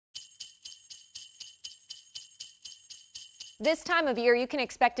This time of year, you can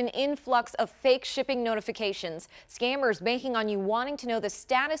expect an influx of fake shipping notifications. Scammers banking on you wanting to know the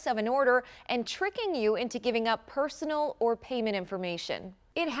status of an order and tricking you into giving up personal or payment information.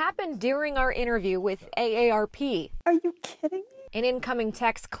 It happened during our interview with AARP. Are you kidding me? An incoming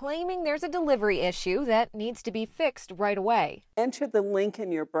text claiming there's a delivery issue that needs to be fixed right away. Enter the link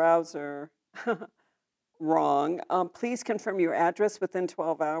in your browser. Wrong. Please confirm your address within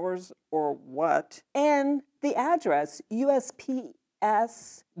 12 hours or what? And the address,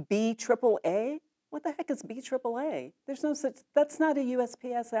 USPS BAAA. What the heck is BAAA? There's no such, that's not a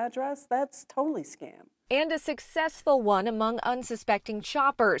USPS address. That's totally scam. And a successful one among unsuspecting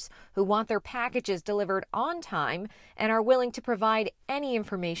shoppers who want their packages delivered on time and are willing to provide any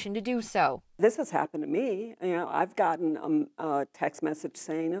information to do so. This has happened to me. I've gotten a text message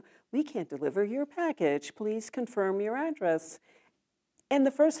saying, "We can't deliver your package. Please confirm your address." And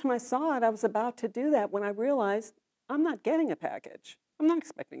the first time I saw it, I was about to do that when I realized I'm not getting a package. I'm not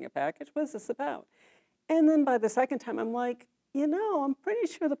expecting a package. What is this about? And then by the second time, I'm like, I'm pretty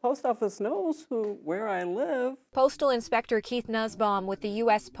sure the post office knows where I live. Postal Inspector Keith Nussbaum with the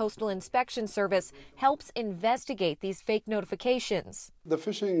U.S. Postal Inspection Service helps investigate these fake notifications. The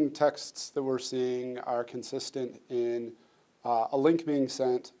phishing texts that we're seeing are consistent in a link being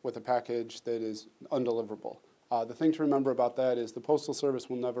sent with a package that is undeliverable. The thing to remember about that is the Postal Service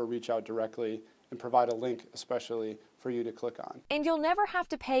will never reach out directly and provide a link especially for you to click on. And you'll never have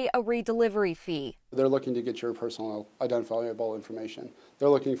to pay a redelivery fee. They're looking to get your personal identifiable information. They're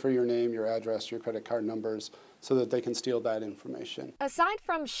looking for your name, your address, your credit card numbers so that they can steal that information. Aside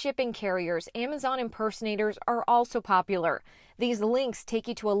from shipping carriers, Amazon impersonators are also popular. These links take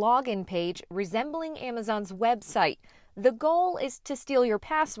you to a login page resembling Amazon's website. The goal is to steal your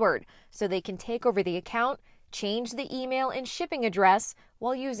password so they can take over the account, change the email and shipping address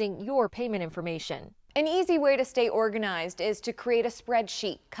while using your payment information. An easy way to stay organized is to create a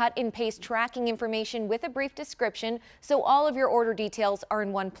spreadsheet. Cut and paste tracking information with a brief description so all of your order details are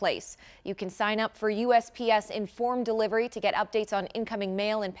in one place. You can sign up for USPS Informed Delivery to get updates on incoming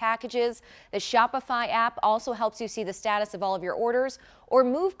mail and packages. The Shopify app also helps you see the status of all of your orders, or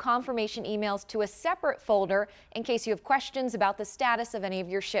move confirmation emails to a separate folder in case you have questions about the status of any of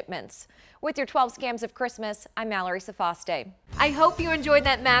your shipments. With your 12 Scams of Christmas, I'm Mallory Safaste. I hope you enjoyed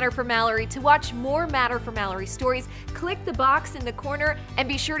that Matter for Mallory. To watch more Matter for Mallory stories, click the box in the corner and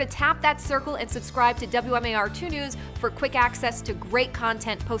be sure to tap that circle and subscribe to WMAR 2 News for quick access to great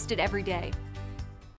content posted every day.